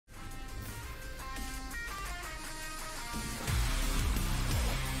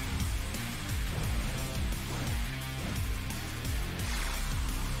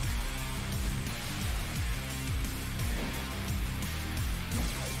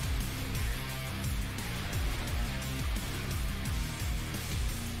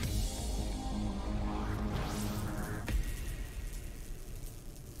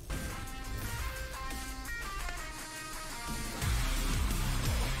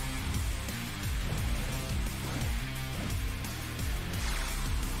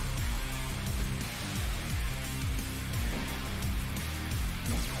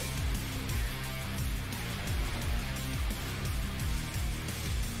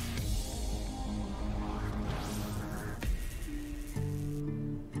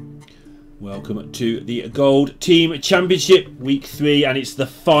Welcome to the Gold Team Championship Week 3, and it's the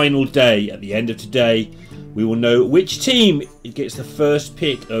final day. At the end of today, we will know which team gets the first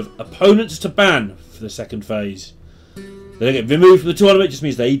pick of opponents to ban for the second phase. They don't get removed from the tournament, it just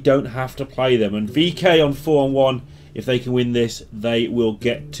means they don't have to play them. And VK on 4-on-1, if they can win this, they will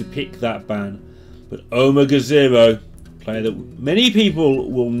get to pick that ban. But OmegaZero, a player that many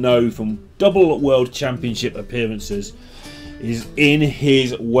people will know from double World Championship appearances, is in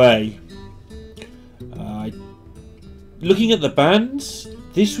his way. Looking at the bans,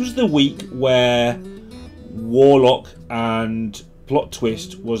 this was the week where Warlock and Plot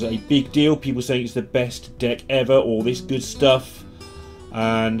Twist was a big deal. People saying it's the best deck ever, all this good stuff.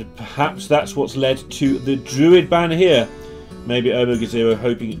 And perhaps that's what's led to the Druid ban here. Maybe OmegaZero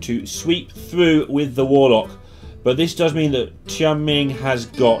hoping to sweep through with the Warlock. But this does mean that Tianming has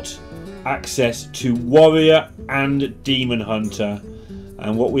got access to Warrior and Demon Hunter.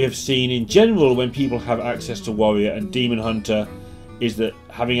 And what we have seen in general when people have access to Warrior and Demon Hunter is that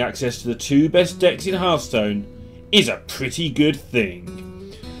having access to the two best decks in Hearthstone is a pretty good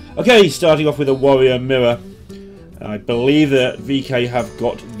thing. Okay, starting off with a Warrior Mirror. I believe that VK have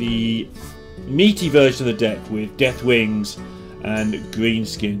got the meaty version of the deck with Death Wings and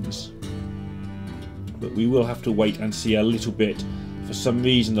Greenskins. But we will have to wait and see a little bit. For some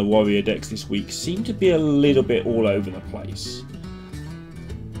reason the Warrior decks this week seem to be a little bit all over the place.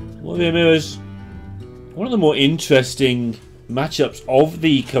 Warrior Mirrors, one of the more interesting matchups of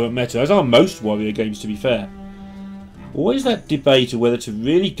the current meta, as are most Warrior games to be fair. Always that debate of whether to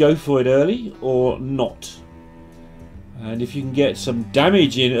really go for it early or not. And if you can get some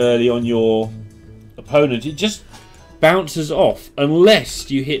damage in early on your opponent, it just bounces off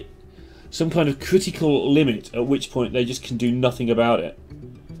unless you hit some kind of critical limit, at which point they just can do nothing about it.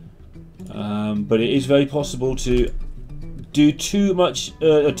 But it is very possible to do too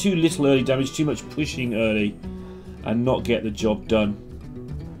little early damage, too much pushing early, and not get the job done.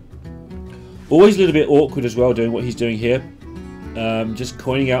 Always a little bit awkward as well doing what he's doing here. Just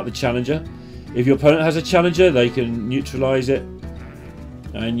coining out the challenger. If your opponent has a challenger, they can neutralise it.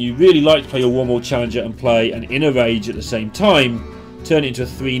 And you really like to play your 1-1 challenger and play an inner rage at the same time, turn it into a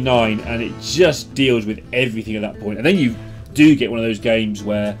 3-9, and it just deals with everything at that point. And then you do get one of those games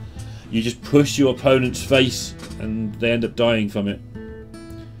where you just push your opponent's face and they end up dying from it.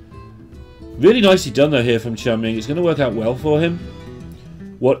 Really nicely done though here from Tianming. It's going to work out well for him.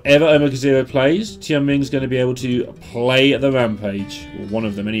 Whatever OmegaZero plays, Tianming's going to be able to play the Rampage, or one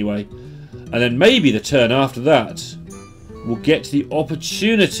of them anyway. And then maybe the turn after that will get the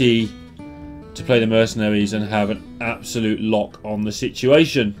opportunity to play the Mercenaries and have an absolute lock on the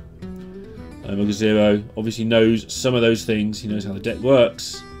situation. OmegaZero obviously knows some of those things. He knows how the deck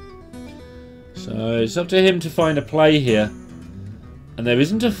works. So it's up to him to find a play here. And there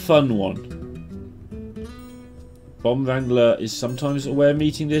isn't a fun one. Bomb Wrangler is sometimes a way of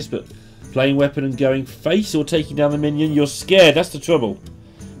meeting this, but playing weapon and going face or taking down the minion, you're scared. That's the trouble.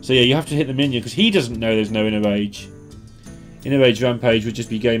 So yeah, you have to hit the minion because he doesn't know there's no inner rage. Inner rage Rampage would just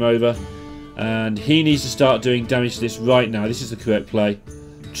be game over. And he needs to start doing damage to this right now. This is the correct play.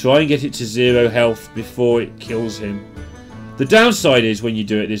 Try and get it to 0 health before it kills him. The downside is when you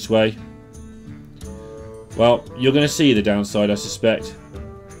do it this way, well, you're going to see the downside, I suspect.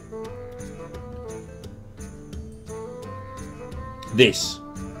 This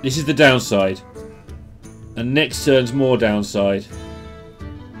is the downside. And next turn's more downside.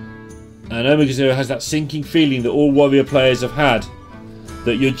 And OmegaZero has that sinking feeling that all Warrior players have had,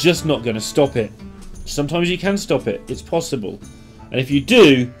 that you're just not going to stop it. Sometimes you can stop it. It's possible. And if you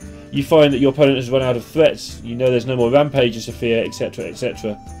do, you find that your opponent has run out of threats. You know there's no more Rampages to fear, etc,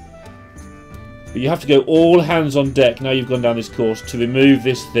 etc. But you have to go all hands on deck, now you've gone down this course, to remove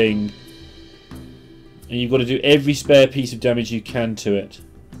this thing. And you've got to do every spare piece of damage you can to it.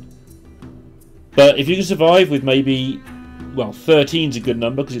 But if you can survive with maybe, well, 13's a good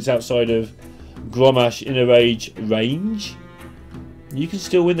number because it's outside of Grommash Inner Rage range, you can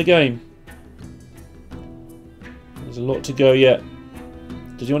still win the game. There's a lot to go yet.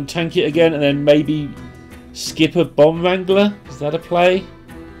 Does he want to tank it again and then maybe skip a Bomb Wrangler? Is that a play?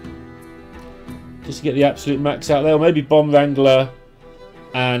 Just to get the absolute max out there. Or maybe Bomb Wrangler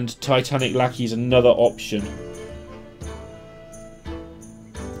and Titanic Lackey is another option.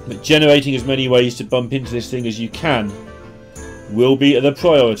 But generating as many ways to bump into this thing as you can will be the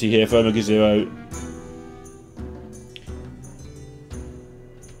priority here for OmegaZero.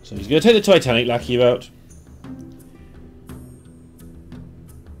 So he's going to take the Titanic Lackey out.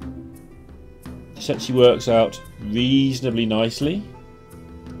 This actually works out reasonably nicely.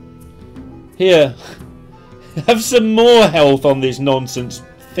 Here, have some more health on this nonsense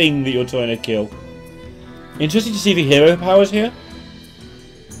thing that you're trying to kill. Interesting to see the hero powers here.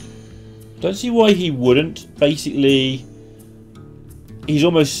 Don't see why he wouldn't. Basically, he's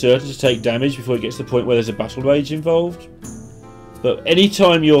almost certain to take damage before it gets to the point where there's a battle rage involved. But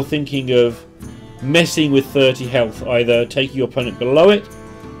anytime you're thinking of messing with 30 health, either taking your opponent below it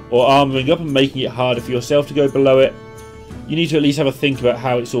or armoring up and making it harder for yourself to go below it, you need to at least have a think about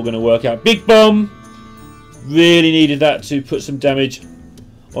how it's all going to work out. Big bomb! Really needed that to put some damage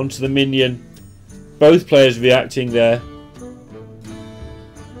onto the minion. Both players reacting there.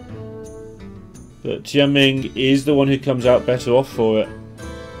 But Tianming is the one who comes out better off for it.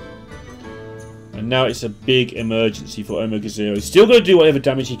 And now it's a big emergency for OmegaZero. He's still got to do whatever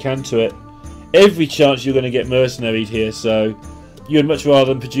damage he can to it. Every chance you're going to get mercenaried here, so you'd much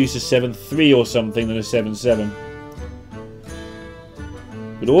rather than produce a 7-3 or something than a 7-7.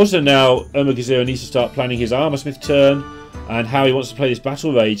 But also now OmegaZero needs to start planning his Armorsmith turn and how he wants to play this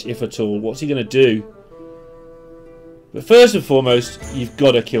Battle Rage, if at all. What's he going to do? But first and foremost, you've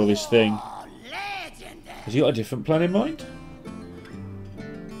got to kill this thing. Has he got a different plan in mind?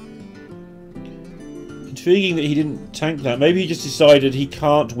 Intriguing that he didn't tank that. Maybe he just decided he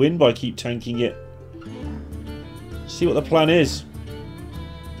can't win by keep tanking it. See what the plan is.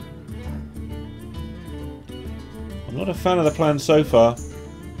 I'm not a fan of the plan so far.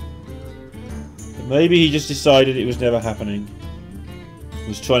 But maybe he just decided it was never happening. He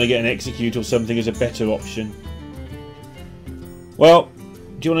was trying to get an execute or something as a better option. Well,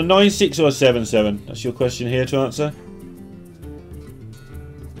 do you want a 9-6 or a 7-7? That's your question here to answer.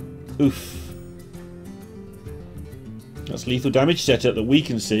 Oof. That's lethal damage setup that we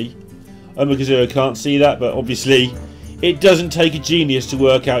can see. OmegaZero can't see that, but obviously it doesn't take a genius to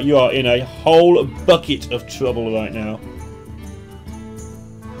work out you are in a whole bucket of trouble right now.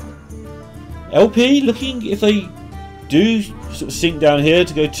 LP looking, if they do sort of sink down here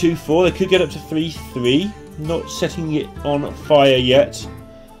to go 2-4, they could get up to 3-3. Not setting it on fire yet.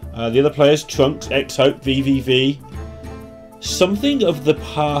 The other players, Trunks, X-Hope, VVV. Something of the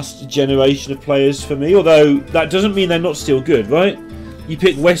past generation of players for me, although that doesn't mean they're not still good, right? You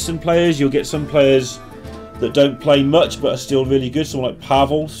pick Western players, you'll get some players that don't play much but are still really good. Someone like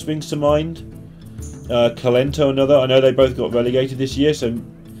Pavel springs to mind. Kalento, another. I know they both got relegated this year, so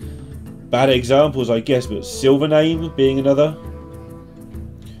bad examples, I guess, but Silvername being another.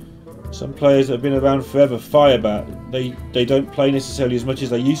 Some players that have been around forever, Firebat, they don't play necessarily as much as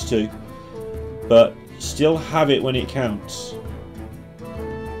they used to, but still have it when it counts.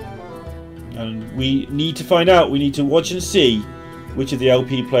 And we need to find out, we need to watch and see which of the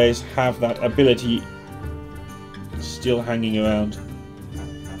LP players have that ability still hanging around.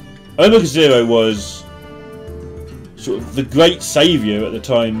 OmegaZero was sort of the great saviour at the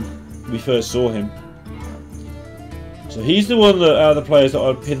time we first saw him. So he's the one that out of the players that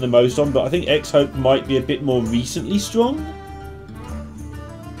I'd pin the most on, but I think X-Hope might be a bit more recently strong.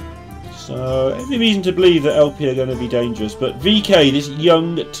 So every reason to believe that LP are going to be dangerous. But VK, this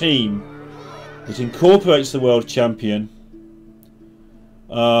young team that incorporates the world champion,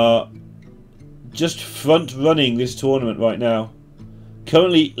 just front running this tournament right now.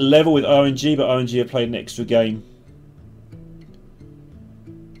 Currently level with RNG, but RNG have played an extra game.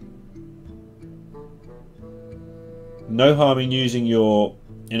 No harm in using your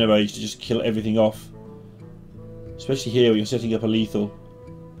inner rage to just kill everything off. Especially here where you're setting up a lethal.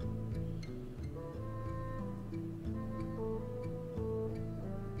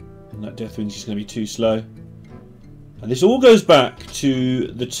 And that Deathwing's just going to be too slow. And this all goes back to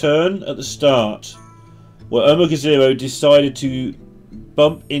the turn at the start where OmegaZero decided to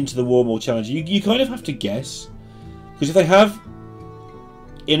bump into the War Maul challenge. You kind of have to guess. Because if they have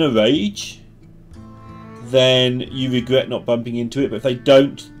inner rage, then you regret not bumping into it, but if they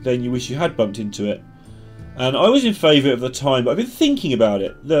don't, then you wish you had bumped into it. And I was in favour of the time, but I've been thinking about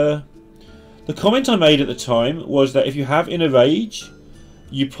it. The comment I made at the time was that if you have inner rage,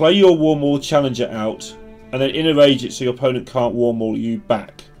 you play your War Maul challenger out, and then inner rage it so your opponent can't War Maul you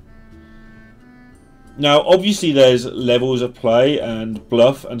back. Now, obviously there's levels of play and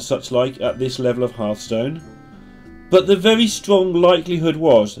bluff and such like at this level of Hearthstone, but the very strong likelihood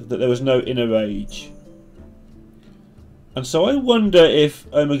was that there was no inner rage. And so I wonder if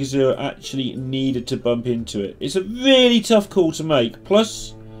OmegaZero actually needed to bump into it. It's a really tough call to make.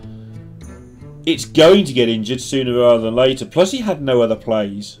 Plus, it's going to get injured sooner rather than later. Plus, he had no other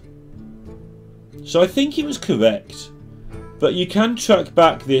plays. So I think he was correct. But you can track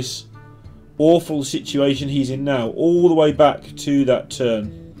back this awful situation he's in now, all the way back to that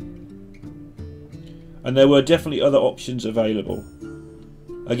turn. And there were definitely other options available.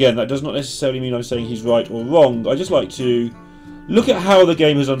 Again, that does not necessarily mean I'm saying he's right or wrong. I just like to Look at how the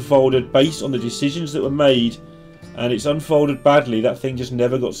game has unfolded based on the decisions that were made, and it's unfolded badly. That thing just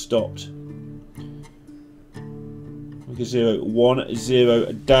never got stopped. OmegaZero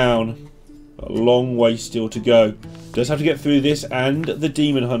 1-0 down. A long way still to go. Does have to get through this and the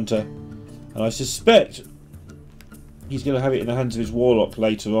Demon Hunter. And I suspect he's going to have it in the hands of his Warlock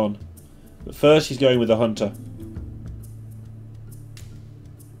later on. But first he's going with the Hunter.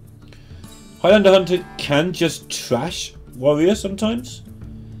 Highlander Hunter can just trash Warrior sometimes.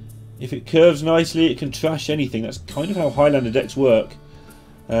 If it curves nicely, it can trash anything. That's kind of how Highlander decks work.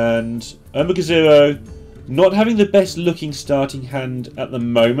 And OmegaZero not having the best looking starting hand at the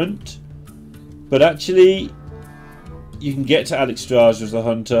moment. But actually, you can get to Alexstrasza as the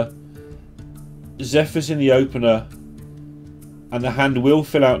Hunter. Zephyrus in the opener. And the hand will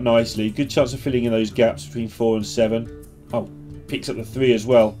fill out nicely. Good chance of filling in those gaps between 4 and 7. Oh, picks up the 3 as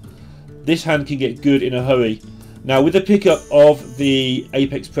well. This hand can get good in a hurry. Now, with the pickup of the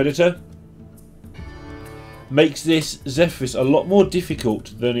Apex Predator, makes this Zephyrus a lot more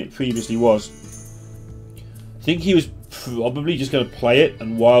difficult than it previously was. I think he was probably just going to play it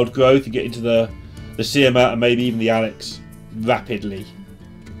and Wild Growth and get into the Tiamat and maybe even the Alex rapidly.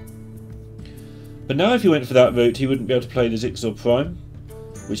 But now if he went for that route, he wouldn't be able to play the Zixor Prime,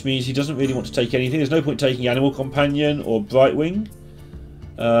 which means he doesn't really want to take anything. There's no point taking Animal Companion or Brightwing.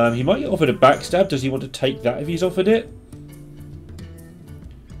 He might get offered a Backstab. Does he want to take that if he's offered it?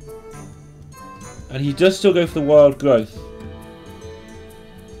 And he does still go for the Wild Growth.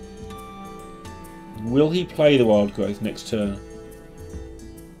 Will he play the Wild Growth next turn?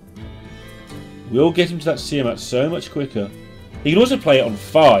 We'll get him to that Tiamat so much quicker. He can also play it on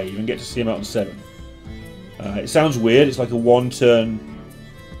 5 and get to Tiamat on 7. It sounds weird. It's like a 1-turn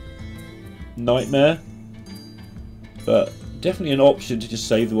nightmare. But definitely an option to just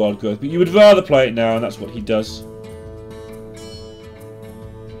save the Wild Growth. But you would rather play it now, and that's what he does.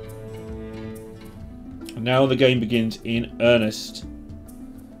 And now the game begins in earnest.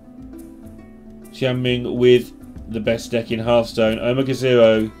 Tianming with the best deck in Hearthstone.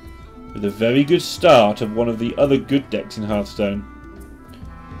 OmegaZero with a very good start of one of the other good decks in Hearthstone.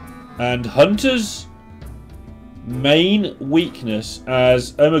 And Hunter's main weakness,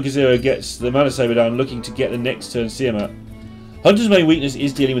 as OmegaZero gets the Mana Saber down looking to get the next turn Tiamat, Hunter's main weakness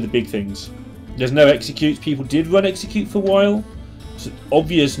is dealing with the big things. There's no executes. People did run execute for a while. It's an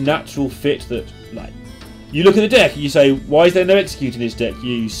obvious natural fit that, like, you look at the deck and you say, why is there no execute in this deck,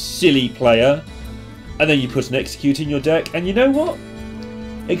 you silly player? And then you put an execute in your deck, and you know what?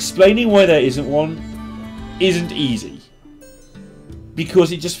 Explaining why there isn't one isn't easy.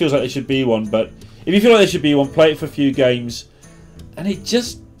 Because it just feels like there should be one, but if you feel like there should be one, play it for a few games, and it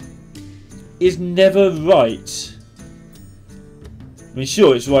just is never right. I mean,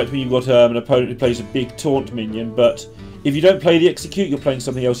 sure, it's right when you've got an opponent who plays a big taunt minion, but if you don't play the execute, you're playing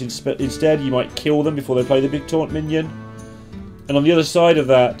something else instead. You might kill them before they play the big taunt minion. And on the other side of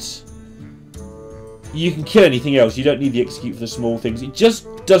that, you can kill anything else. You don't need the execute for the small things. It just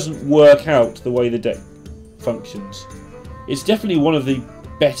doesn't work out the way the deck functions. It's definitely one of the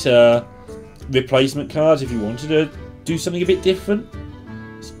better replacement cards if you wanted to do something a bit different.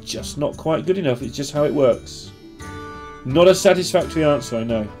 It's just not quite good enough. It's just how it works. Not a satisfactory answer, I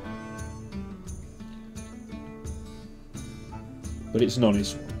know. But it's an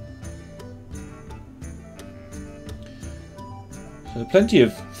honest one. So plenty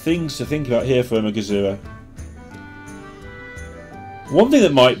of things to think about here for OmegaZero. One thing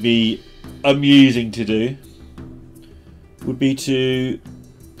that might be amusing to do would be to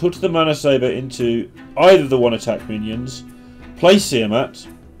put the Mana Saber into either of the 1-attack minions, play Tiamat,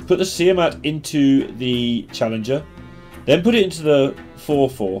 put the Tiamat into the Challenger, then put it into the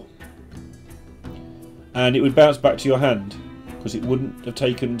 4/4, and it would bounce back to your hand because it wouldn't have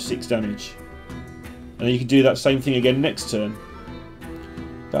taken 6 damage. And then you can do that same thing again next turn.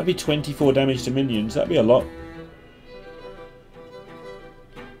 That'd be 24 damage to minions. That'd be a lot.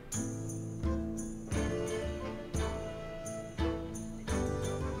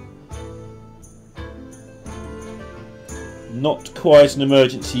 Not quite an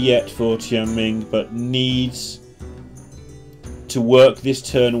emergency yet for Tianming, but needs to work this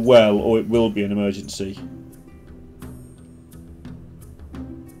turn well, or it will be an emergency.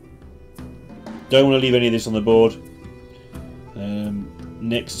 Don't want to leave any of this on the board.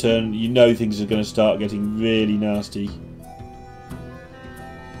 Next turn, you know things are going to start getting really nasty.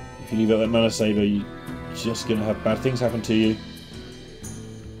 If you leave out that Mana Saber, you're just going to have bad things happen to you.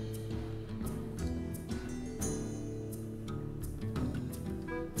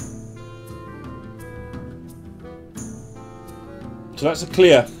 So that's a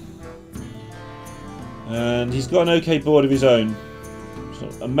clear. And he's got an okay board of his own. It's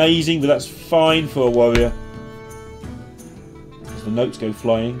not amazing, but that's fine for a warrior. As the notes go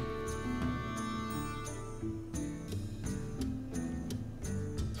flying.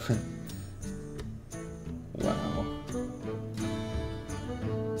 Wow.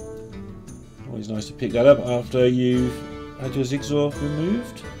 Always nice to pick that up after you've had your Zigzor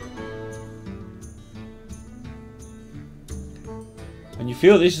removed. And you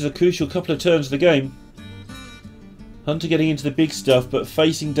feel this is a crucial couple of turns of the game. Hunter getting into the big stuff, but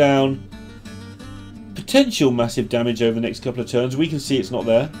facing down potential massive damage over the next couple of turns. We can see it's not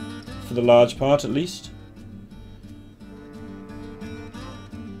there, for the large part at least.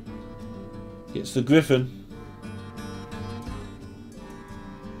 Gets the Griffin.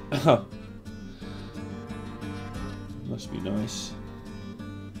 Oh. Must be nice.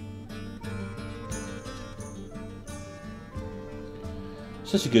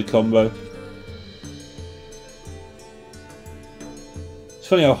 Such a good combo. It's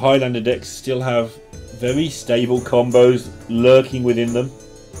funny how Highlander decks still have very stable combos lurking within them.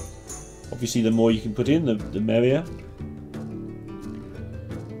 Obviously the more you can put in, the merrier.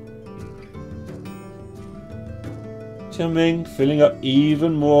 Tianming filling up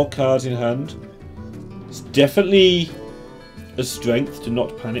even more cards in hand. It's definitely a strength to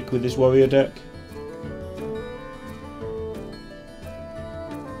not panic with this warrior deck.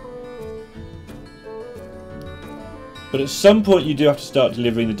 But at some point you do have to start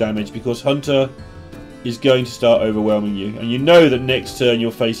delivering the damage, because Hunter is going to start overwhelming you. And you know that next turn you're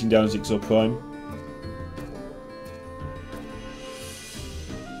facing down Zigzor Prime.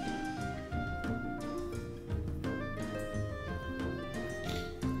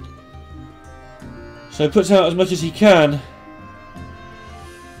 So he puts out as much as he can.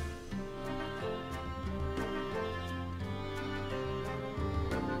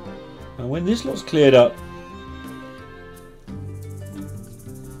 And when this lot's cleared up,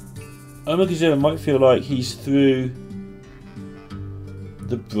 OmegaZero might feel like he's through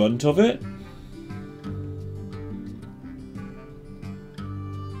the brunt of it.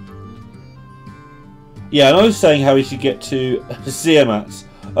 Yeah, and I was saying how he should get to Zermats.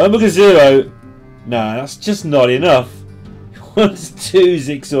 OmegaZero, nah, that's just not enough. He wants 2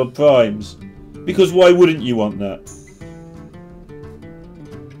 Zigzor Primes. Because why wouldn't you want that?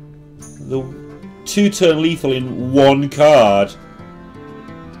 The 2-turn lethal in 1 card.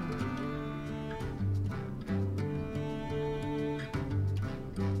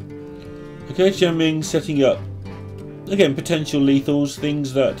 Okay, Tianming setting up, again, potential lethals,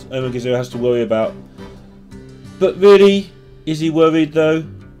 things that OmegaZero has to worry about. But really, is he worried though?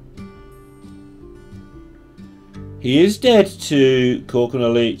 He is dead to Corkin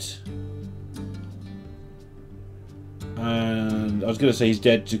Elite. And I was going to say he's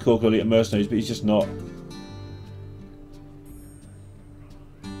dead to Corkin Elite and Mercenaries, but he's just not.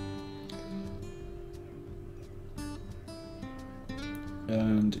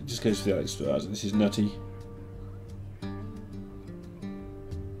 And it just goes for the Alex Stars. This is nutty.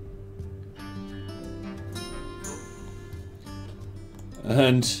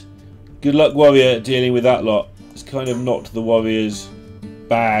 And good luck, Warrior, dealing with that lot. It's kind of not the Warrior's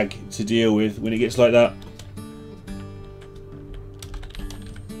bag to deal with when it gets like that.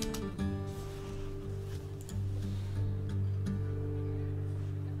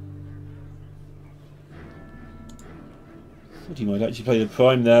 He might actually play the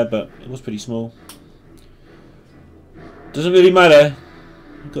Prime there, but it was pretty small. Doesn't really matter.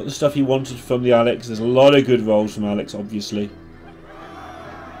 Got the stuff he wanted from the Alex. There's a lot of good rolls from Alex, obviously.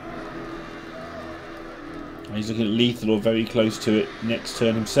 And he's looking at lethal or very close to it next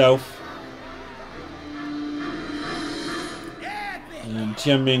turn himself. And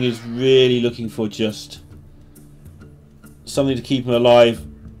Tianming is really looking for just something to keep him alive.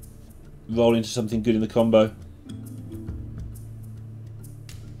 Roll into something good in the combo.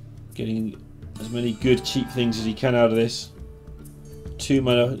 Getting as many good cheap things as he can out of this. 2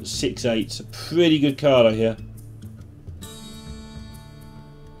 mana, 6/8. It's a pretty good card, I hear.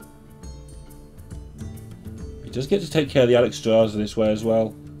 He does get to take care of the Alex Straza this way as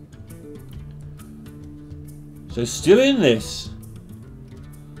well. So still in this.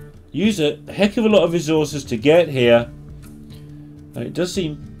 Use a heck of a lot of resources to get here. And it does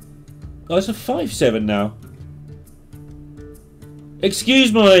seem... Oh, it's a 5/7 now.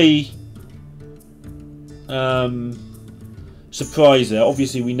 Excuse my surprise there.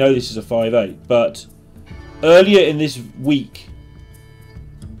 Obviously we know this is a 5/8, but earlier in this week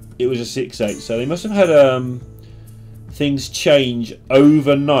it was a 6/8, so they must have had things change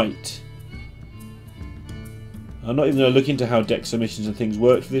overnight. I'm not even going to look into how deck submissions and things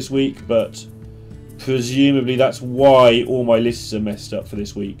worked for this week, but presumably that's why all my lists are messed up for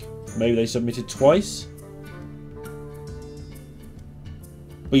this week. Maybe they submitted twice.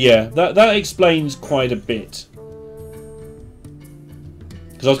 But yeah, that explains quite a bit.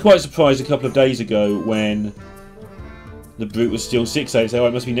 Because I was quite surprised a couple of days ago when the Brute was still 6-8. So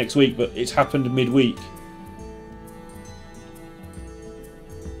it must be next week, but it's happened midweek.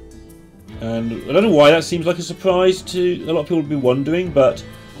 And I don't know why that seems like a surprise to a lot of people. Would be wondering, but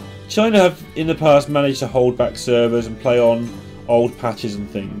China have in the past managed to hold back servers and play on old patches and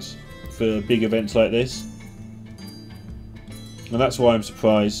things for big events like this. And that's why I'm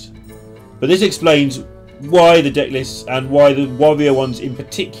surprised. But this explains why the deck lists and why the Warrior ones in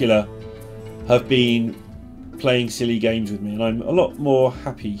particular have been playing silly games with me. And I'm a lot more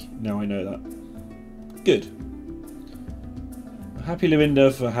happy now I know that. Good. Happy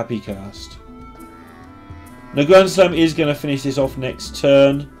Lorinda for a happy cast. Now Grand Slam is going to finish this off next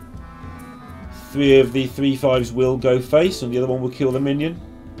turn. 3 of the 3/5s will go face and the other one will kill the minion.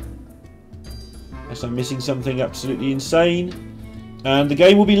 Unless I'm missing something absolutely insane. And the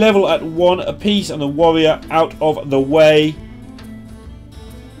game will be level at 1 apiece and the Warrior out of the way.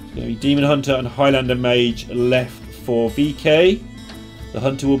 It's going to be Demon Hunter and Highlander Mage left for VK. The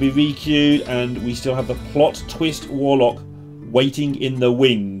Hunter will be re-queued and we still have the Plot Twist Warlock waiting in the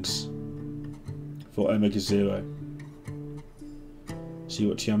wings for OmegaZero. See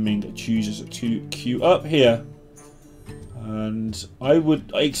what Tianming chooses to queue up here. And I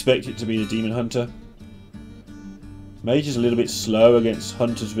expect it to be the Demon Hunter. Mage is a little bit slow against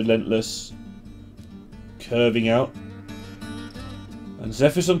Hunter's relentless curving out. And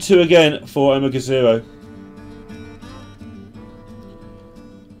Zephyrus on 2 again for OmegaZero.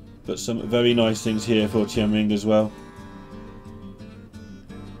 But some very nice things here for Tianming as well.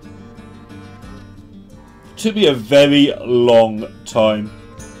 Took me a very long time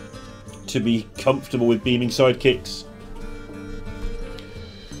to be comfortable with beaming sidekicks.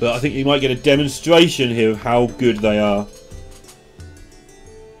 But I think you might get a demonstration here of how good they are.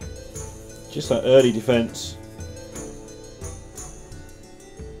 Just that early defense.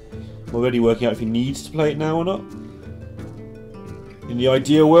 I'm already working out if he needs to play it now or not. In the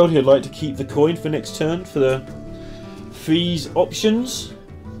ideal world, he'd like to keep the coin for next turn for the freeze options.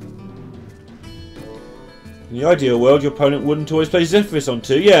 In the ideal world, your opponent wouldn't always play Zephyrus on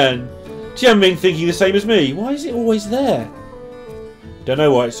 2. Yeah, and Tianming thinking the same as me. Why is it always there? Don't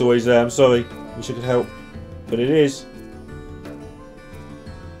know why it's always there, I'm sorry. Wish I could help. But it is.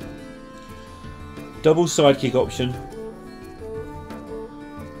 Double sidekick option.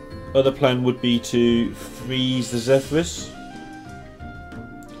 Other plan would be to freeze the Zephyrus.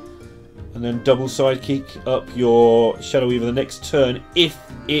 And then double sidekick up your Shadow Weaver the next turn if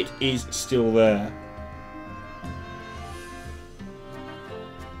it is still there.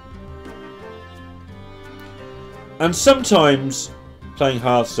 And sometimes, playing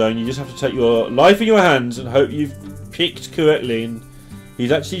Hearthstone, you just have to take your life in your hands and hope you've picked correctly. And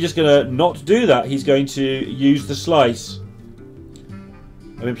he's actually just going to not do that. He's going to use the slice.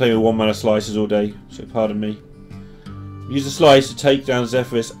 I've been playing with 1 mana slices all day, so pardon me. Use the slice to take down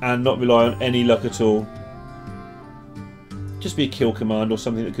Zephyrus and not rely on any luck at all. Just be a kill command or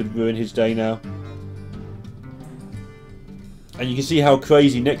something that could ruin his day now. And you can see how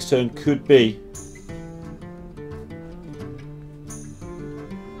crazy next turn could be.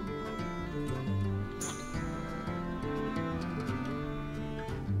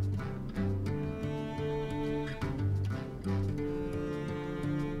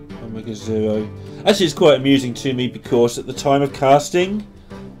 OmegaZero. Actually, it's quite amusing to me because at the time of casting,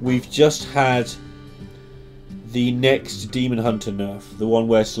 we've just had the next Demon Hunter nerf, the one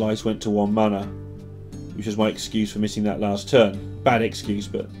where Slice went to 1 mana, which was my excuse for missing that last turn. Bad excuse,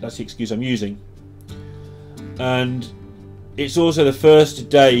 but that's the excuse I'm using. And it's also the first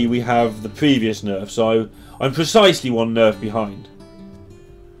day we have the previous nerf, so I'm precisely 1 nerf behind.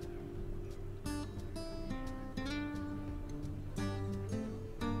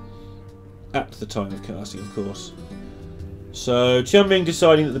 At the time of casting, of course. So Tianming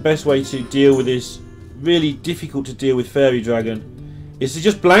deciding that the best way to deal with this really difficult to deal with Fairy Dragon is to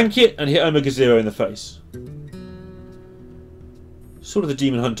just blanket and hit OmegaZero in the face. Sort of the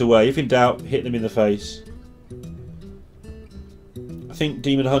Demon Hunter way. If in doubt, hit them in the face. I think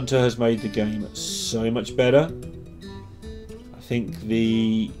Demon Hunter has made the game so much better. I think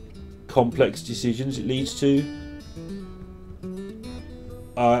the complex decisions it leads to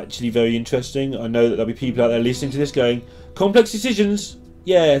are actually very interesting. I know that there'll be people out there listening to this going, complex decisions?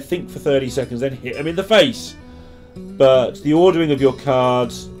 Yeah, think for 30 seconds, then hit them in the face. But the ordering of your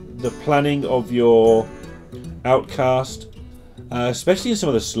cards, the planning of your outcast, especially in some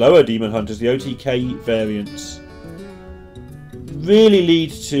of the slower Demon Hunters, the OTK variants, really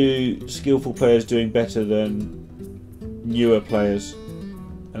lead to skillful players doing better than newer players,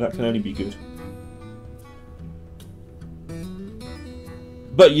 and that can only be good.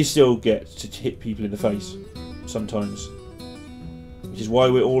 But you still get to hit people in the face sometimes, which is why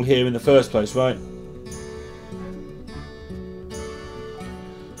we're all here in the first place, right?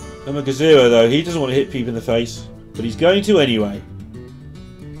 OmegaZero, though, he doesn't want to hit people in the face, but he's going to anyway.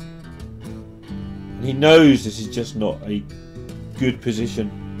 And he knows this is just not a good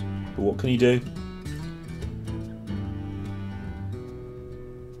position, but what can he do?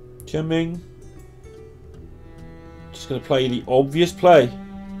 Tianming just going to play the obvious play.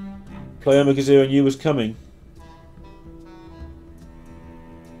 Play OmegaZero knew was coming.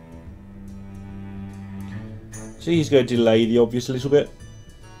 See, he's going to delay the obvious a little bit.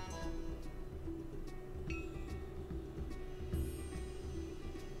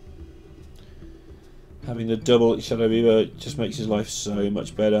 Having the double Shadow Reaver just makes his life so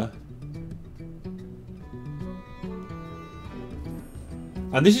much better.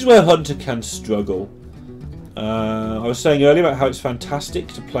 And this is where Hunter can struggle. I was saying earlier about how it's fantastic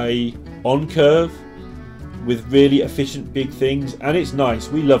to play on curve with really efficient big things, and it's nice.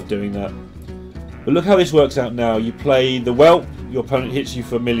 We love doing that. But look how this works out now. You play the Whelp, your opponent hits you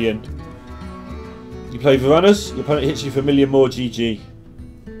for 1,000,000. You play Varanus, your opponent hits you for 1,000,000 more GG.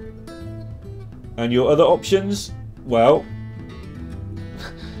 And your other options, well,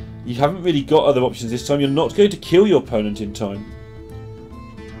 you haven't really got other options this time. You're not going to kill your opponent in time.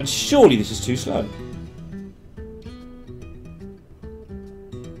 And surely this is too slow.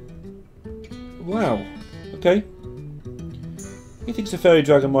 Wow. Okay. He thinks the Fairy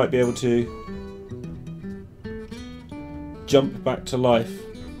Dragon might be able to jump back to life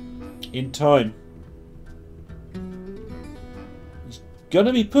in time. He's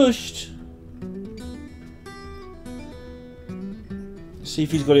gonna be pushed. See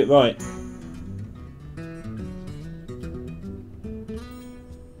if he's got it right.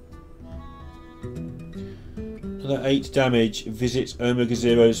 Another 8 damage visits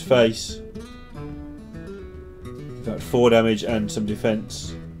OmegaZero's face. About 4 damage and some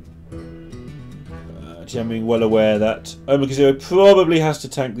defense. Tianming well aware that OmegaZero probably has to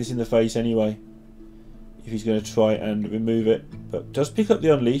tank this in the face anyway, if he's going to try and remove it, but does pick up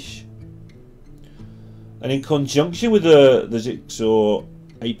the Unleash. And in conjunction with the Zixor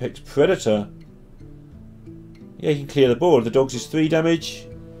Apex Predator, yeah, he can clear the board. The dogs is 3 damage,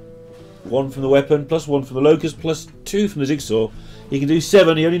 1 from the weapon, plus 1 from the Locust, plus 2 from the Zixor. He can do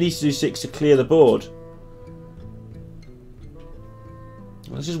 7, he only needs to do 6 to clear the board.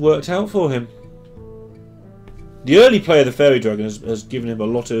 Well, this has worked out for him. The early play of the Fairy Dragon has given him a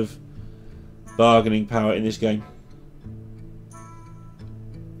lot of bargaining power in this game.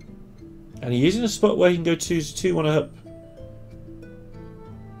 And he is in a spot where he can go 2-1 up.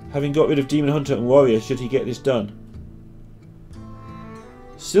 Having got rid of Demon Hunter and Warrior, should he get this done.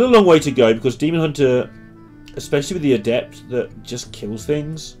 Still a long way to go, because Demon Hunter, especially with the Adept that just kills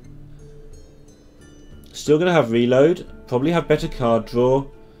things, still going to have reload, probably have better card draw.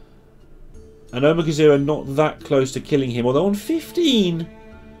 And OmegaZero not that close to killing him, although on 15,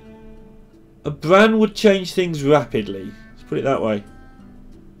 a Bran would change things rapidly. Let's put it that way.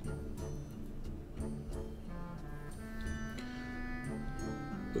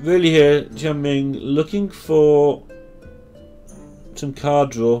 Really here, Tianming looking for some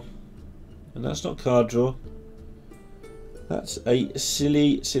card draw, and that's not card draw. That's a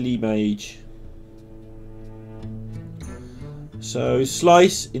silly mage. So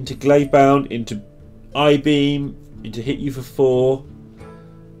slice into glaive bound, into eye beam, into hit you for 4.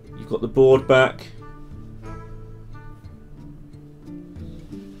 You've got the board back.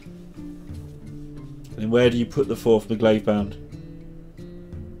 And then where do you put the 4 from the glaive bound?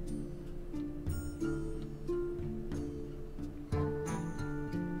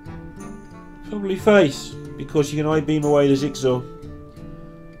 Probably face, because you can eye beam away the Zixor.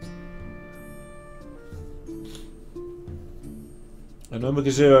 And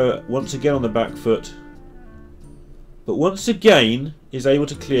OmegaZero once again on the back foot, but once again is able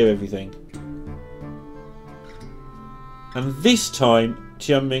to clear everything. And this time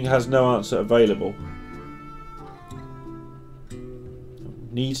Tianming has no answer available.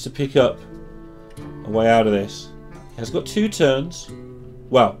 Needs to pick up a way out of this. He has got 2 turns.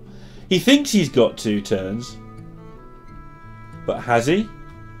 Well, he thinks he's got 2 turns, but has he?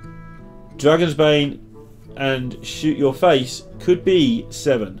 Dragon's Bane and shoot your face could be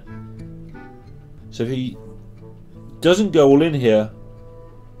 7. So if he doesn't go all in here,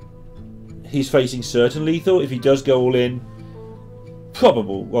 he's facing certain lethal. If he does go all in,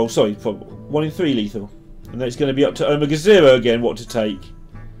 probable. Well, sorry, probable. 1 in 3 lethal. And then it's going to be up to OmegaZero again what to take.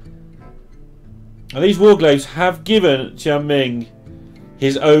 And these Warglaives have given Tianming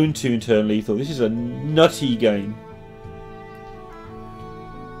his own 2-turn lethal. This is a nutty game.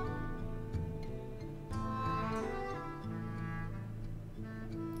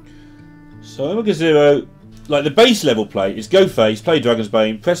 So OmegaZero, like the base level play, is go face, play Dragon's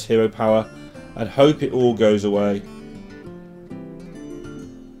Bane, press hero power, and hope it all goes away.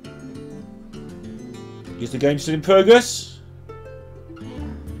 Is the game still in progress?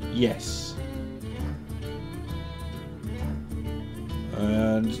 Yes.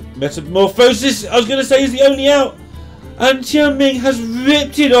 And Metamorphosis, I was going to say, is the only out. And Tianming has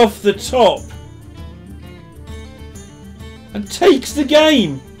ripped it off the top. And takes the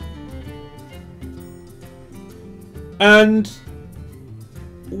game. And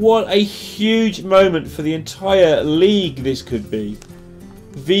what a huge moment for the entire league this could be.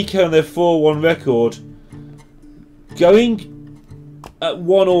 Vico and their 4-1 record going at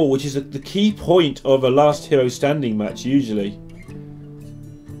 1-1, which is the key point of a last hero standing match usually.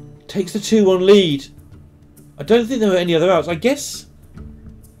 Takes the 2-1 lead. I don't think there were any other outs. I guess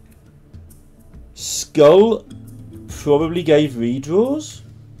Skull probably gave redraws.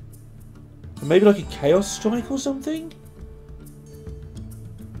 Maybe like a Chaos Strike or something?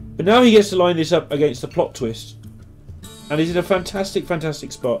 But now he gets to line this up against the Plot Twist. And he's in a fantastic,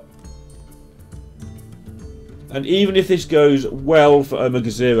 fantastic spot. And even if this goes well for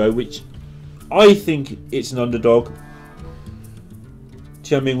OmegaZero, which I think it's an underdog,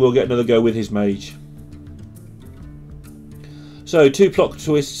 Tianming will get another go with his mage. So 2 Plot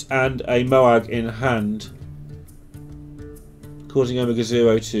Twists and a Moag in hand, causing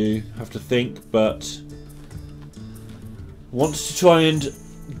OmegaZero to have to think, but wants to try and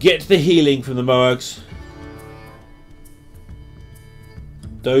get the healing from the Moags.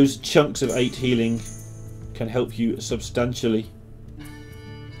 Those chunks of 8 healing can help you substantially.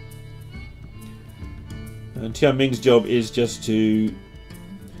 And Tianming's job is just to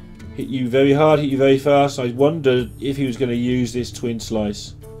hit you very hard, hit you very fast. I wondered if he was going to use this Twin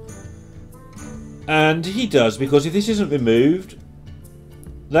Slice. And he does, because if this isn't removed,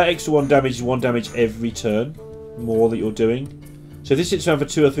 that extra 1 damage is 1 damage every turn, more that you're doing. So if this sits around for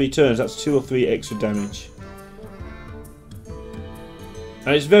 2 or 3 turns, that's 2 or 3 extra damage.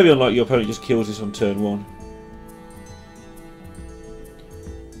 And it's very unlikely your opponent just kills this on turn 1.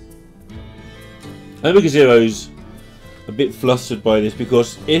 OmegaZero's a bit flustered by this,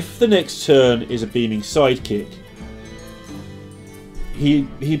 because if the next turn is a beaming sidekick, he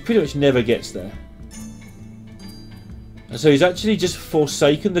pretty much never gets there. And so he's actually just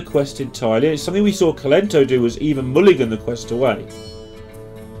forsaken the quest entirely. It's something we saw Kalento do, was even mulligan the quest away.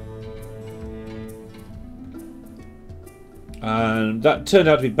 And that turned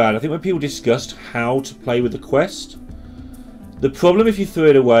out to be bad. I think when people discussed how to play with the quest, the problem if you throw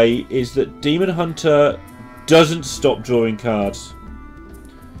it away is that Demon Hunter doesn't stop drawing cards.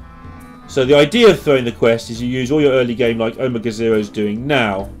 So the idea of throwing the quest is you use all your early game like OmegaZero's doing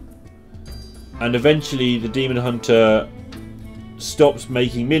now, and eventually the Demon Hunter stops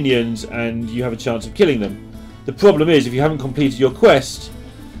making minions and you have a chance of killing them. The problem is, if you haven't completed your quest,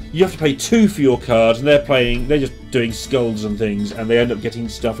 you have to pay 2 for your cards, and they're just doing skulls and things, and they end up getting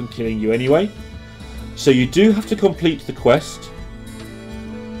stuff and killing you anyway. So you do have to complete the quest,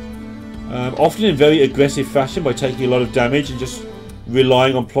 often in very aggressive fashion by taking a lot of damage and just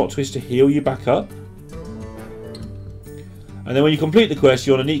relying on Plot Twist to heal you back up. And then when you complete the quest,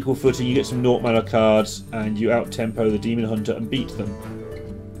 you're on an equal footing, you get some 0 mana cards, and you out-tempo the Demon Hunter and beat them.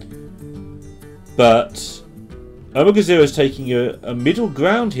 But OmegaZero is taking a middle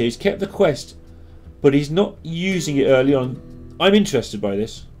ground here. He's kept the quest, but he's not using it early on. I'm interested by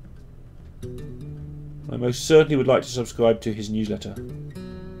this. I most certainly would like to subscribe to his newsletter.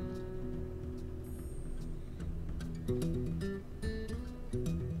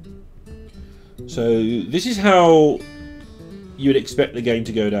 So this is how you would expect the game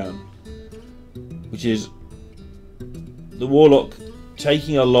to go down, which is the Warlock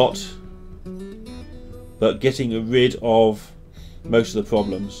taking a lot but getting rid of most of the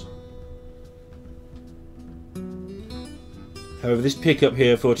problems. However, this pickup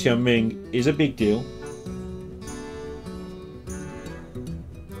here for Tianming is a big deal.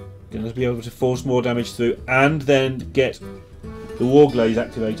 Going to be able to force more damage through and then get the Warglaze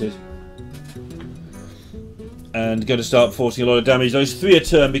activated. And going to start forcing a lot of damage. Those 3 a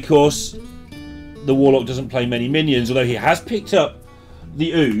turn because the Warlock doesn't play many minions, although he has picked up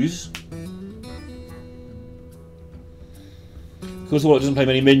the Ooze. Because the Warlock doesn't play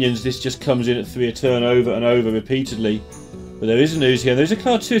many minions, this just comes in at 3 a turn over and over repeatedly. But there is a news here. There's a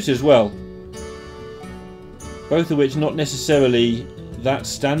card to it as well. Both of which not necessarily that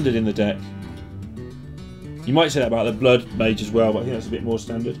standard in the deck. You might say that about the Blood Mage as well, but I think that's a bit more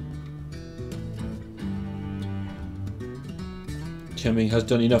standard. Tianming has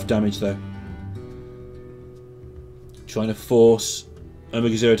done enough damage though. Trying to force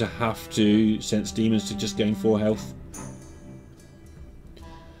OmegaZero to have to sense demons to just gain 4 health.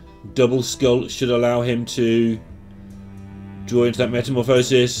 Double Skull should allow him to draw into that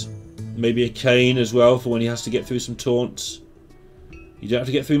Metamorphosis. Maybe a Cane as well for when he has to get through some taunts. You don't have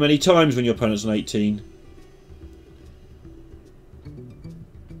to get through many times when your opponent's on 18.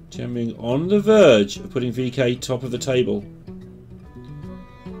 Tianming on the verge of putting VK top of the table.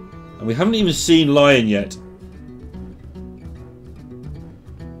 And we haven't even seen Lion yet.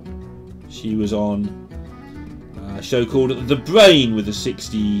 She was on a show called The Brain with the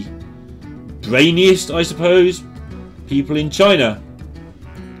 60 brainiest, I suppose, people in China.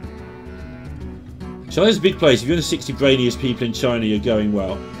 China's a big place. If you're the 60 brainiest people in China, you're going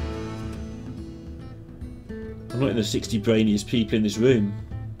well. I'm not in the 60 brainiest people in this room.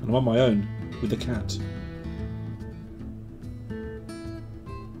 And I'm on my own with the cat.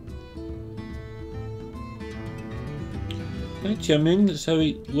 Okay, Tianming, that's how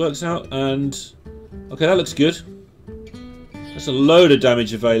he works out. And okay, that looks good. That's a load of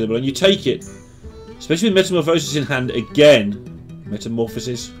damage available, and you take it. Especially with Metamorphosis in hand again.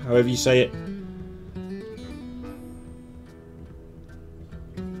 Metamorphosis, however you say it.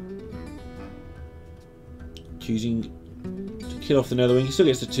 Choosing to kill off the Netherwing. He still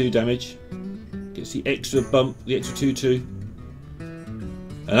gets the 2 damage. Gets the extra bump, the extra 2-2.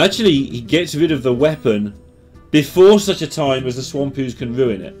 And actually, he gets rid of the weapon before such a time as the Swampoos can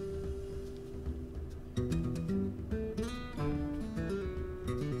ruin it.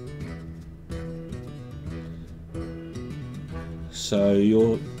 So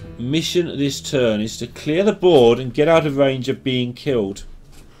your mission this turn is to clear the board and get out of range of being killed.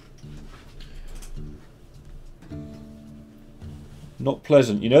 Not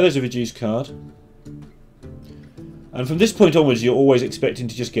pleasant. You know there's a reduced card. And from this point onwards you're always expecting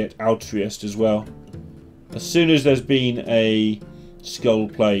to just get Altruist as well. As soon as there's been a skull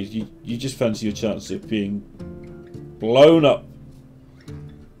played, you just fancy your chance of being blown up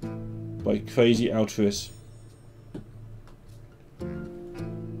by crazy Altruists.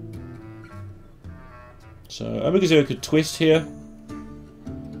 So OmegaZero could twist here.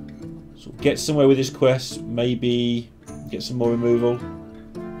 So get somewhere with his quest, maybe get some more removal.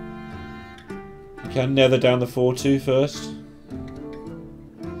 You can nether down the 4-2 first.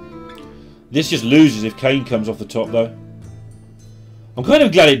 This just loses if Cane comes off the top though. I'm kind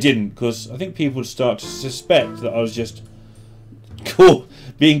of glad it didn't, because I think people would start to suspect that I was just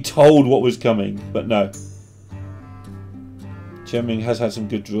being told what was coming, but no. Tianming has had some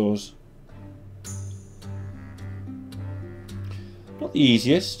good draws. Not the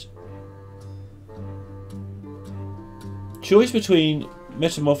easiest. Choice between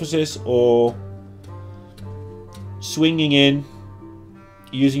Metamorphosis or swinging in,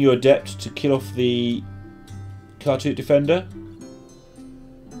 using your Adept to kill off the Kartut Defender.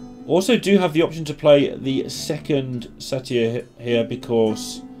 Also do have the option to play the second Satyr here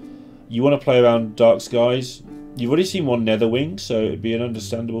because you want to play around Dark Skies. You've already seen one Netherwing, so it would be an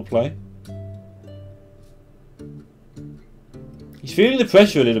understandable play. He's feeling the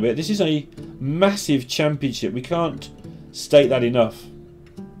pressure a little bit. This is a massive championship. We can't state that enough.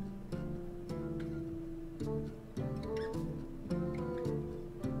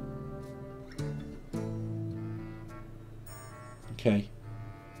 Okay.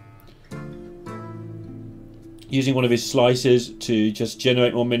 Using one of his slices to just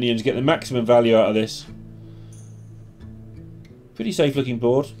generate more minions, get the maximum value out of this. Pretty safe looking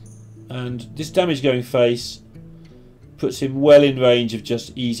board. And this damage going face puts him well in range of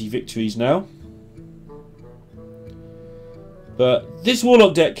just easy victories now. But this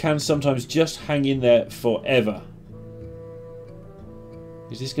Warlock deck can sometimes just hang in there forever.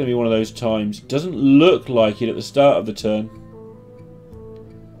 Is this going to be one of those times? Doesn't look like it at the start of the turn.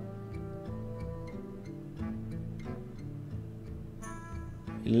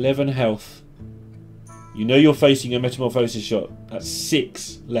 $11 health. You know you're facing a Metamorphosis shot. That's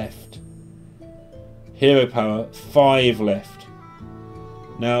 6 left. Hero power, 5 left.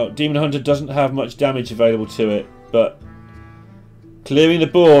 Now, Demon Hunter doesn't have much damage available to it, but clearing the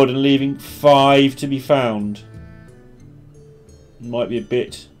board and leaving 5 to be found might be a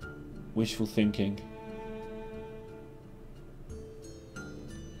bit wishful thinking.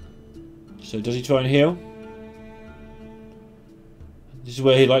 So does he try and heal? This is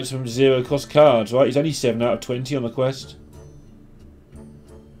where he likes some 0 cost cards, right? He's only 7 out of 20 on the quest.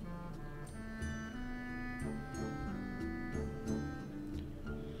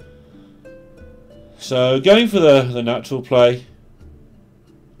 So going for the natural play.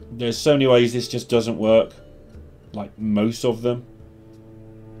 There's so many ways this just doesn't work. Like most of them.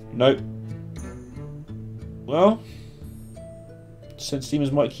 Nope. Well, Sense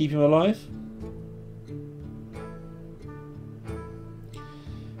Demons might keep him alive.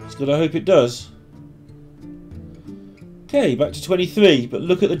 Just gotta hope it does. Okay, back to 23, but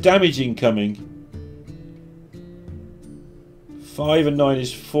look at the damage incoming. 5 and 9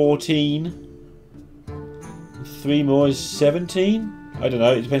 is 14. 3 more is 17. I don't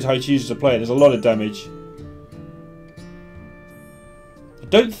know, it depends how he chooses to play it. There's a lot of damage. I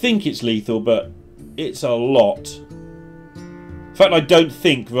don't think it's lethal, but it's a lot. In fact, I don't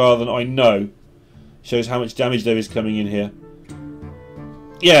think rather than I know. Shows how much damage there is coming in here.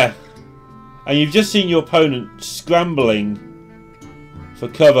 Yeah. And you've just seen your opponent scrambling for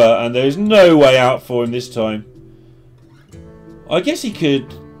cover, and there is no way out for him this time. I guess he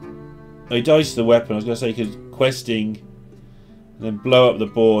could... Oh, he dies to the weapon. I was going to say he could questing and then blow up the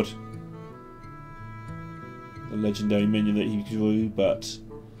board. The legendary minion that he drew, but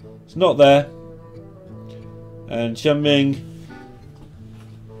it's not there. And Tianming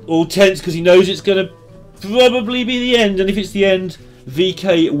all tense because he knows it's going to probably be the end, and if it's the end,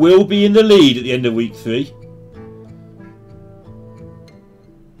 VK will be in the lead at the end of week 3.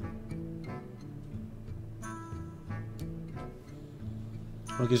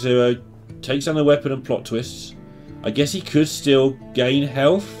 OmegaZero takes down the weapon and plot twists. I guess he could still gain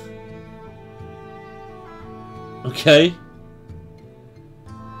health. Okay.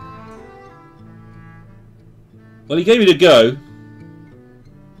 Well, he gave it a go.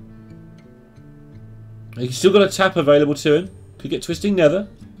 He's still got a tap available to him. Could get Twisting Nether.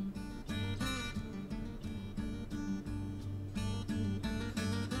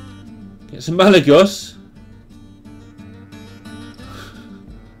 Get some Malagos.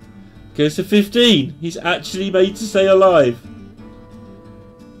 Goes to 15. He's actually made to stay alive.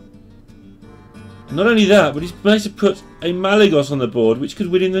 And not only that, but he's managed to put a Malagos on the board, which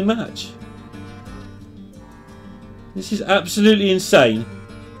could win in the match. This is absolutely insane.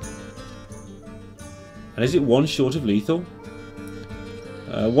 And is it 1 short of lethal?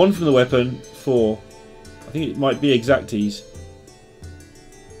 1 from the weapon, 4. I think it might be exacties.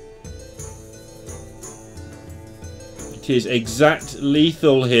 It is exact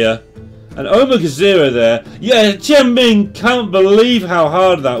lethal here. And OmegaZero there. Yeah, Tianming can't believe how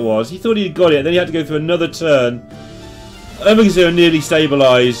hard that was. He thought he had got it, then he had to go through another turn. OmegaZero nearly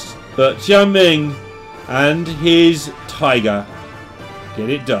stabilised, but Tianming and his Tiger get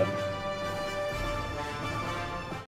it done.